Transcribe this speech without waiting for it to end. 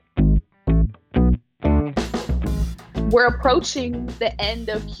we're approaching the end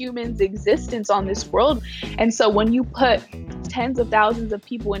of humans' existence on this world. And so when you put tens of thousands of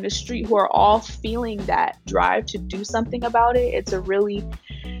people in the street who are all feeling that drive to do something about it, it's a really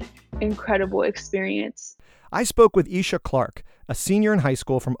incredible experience. I spoke with Isha Clarke, a senior in high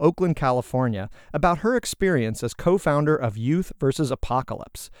school from Oakland, California, about her experience as co-founder of Youth versus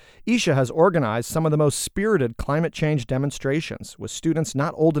Apocalypse. Isha has organized some of the most spirited climate change demonstrations, with students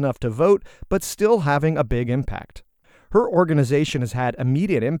not old enough to vote, but still having a big impact. Her organization has had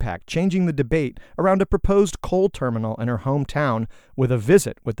immediate impact, changing the debate around a proposed coal terminal in her hometown with a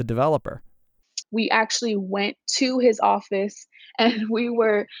visit with the developer. We actually went to his office and we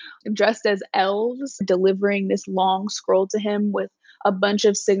were dressed as elves, delivering this long scroll to him with a bunch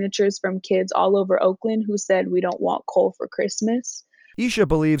of signatures from kids all over Oakland who said, "We don't want coal for Christmas." Isha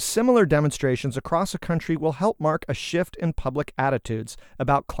believes similar demonstrations across the country will help mark a shift in public attitudes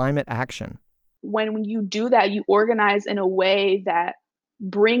about climate action. When you do that, you organize in a way that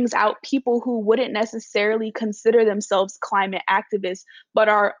brings out people who wouldn't necessarily consider themselves climate activists, but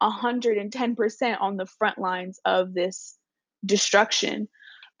are 110% on the front lines of this destruction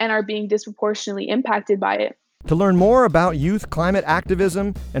and are being disproportionately impacted by it. To learn more about youth climate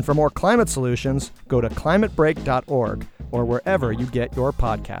activism and for more climate solutions, go to climatebreak.org or wherever you get your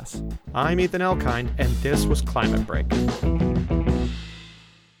podcasts. I'm Ethan Elkind, and this was Climate Break.